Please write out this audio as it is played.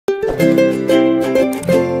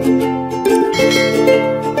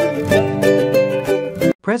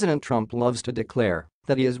President Trump loves to declare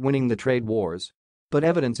that he is winning the trade wars. But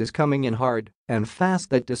evidence is coming in hard and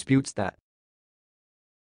fast that disputes that.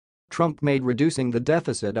 Trump made reducing the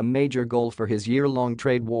deficit a major goal for his year-long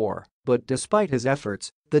trade war, but despite his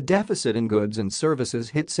efforts, the deficit in goods and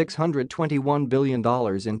services hit $621 billion in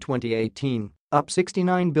 2018, up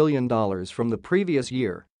 $69 billion from the previous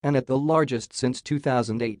year and at the largest since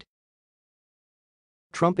 2008.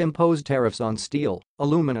 Trump imposed tariffs on steel,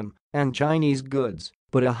 aluminum, and Chinese goods,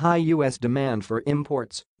 but a high U.S. demand for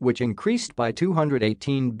imports, which increased by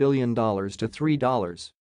 $218 billion to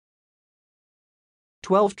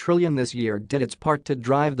 $12 trillion this year, did its part to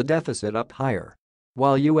drive the deficit up higher.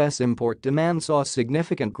 While U.S. import demand saw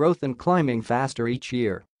significant growth and climbing faster each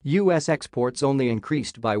year, U.S. exports only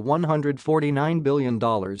increased by $149 billion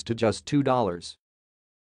to just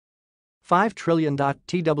 $2.5 trillion.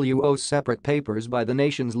 TWO's separate papers by the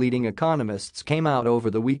nation's leading economists came out over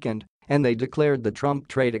the weekend, and they declared the Trump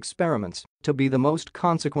trade experiments to be the most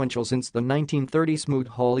consequential since the 1930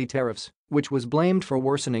 Smoot-Hawley tariffs, which was blamed for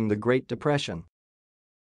worsening the Great Depression.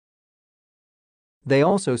 They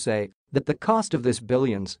also say that the cost of this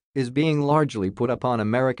billions is being largely put upon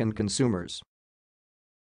American consumers.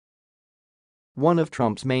 One of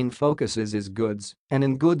Trump's main focuses is goods, and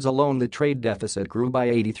in goods alone the trade deficit grew by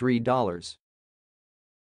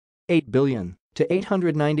 $83.8 billion to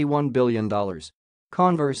 $891 billion.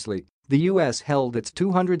 Conversely, the U.S. held its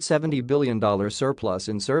 $270 billion surplus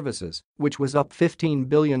in services, which was up $15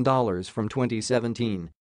 billion from 2017.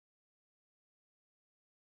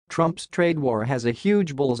 Trump's trade war has a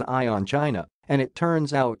huge bull's eye on China, and it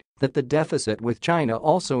turns out that the deficit with China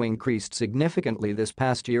also increased significantly this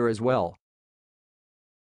past year as well.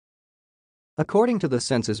 According to the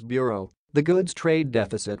Census Bureau, the goods trade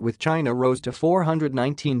deficit with China rose to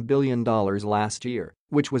 $419 billion last year,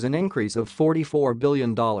 which was an increase of $44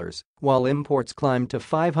 billion, while imports climbed to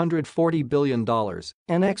 $540 billion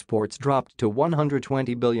and exports dropped to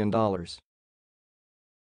 $120 billion.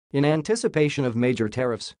 In anticipation of major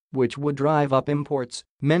tariffs, which would drive up imports,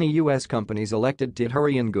 many U.S. companies elected to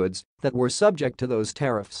hurry in goods that were subject to those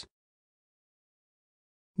tariffs.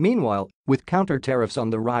 Meanwhile, with counter tariffs on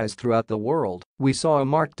the rise throughout the world, we saw a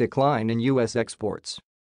marked decline in U.S. exports.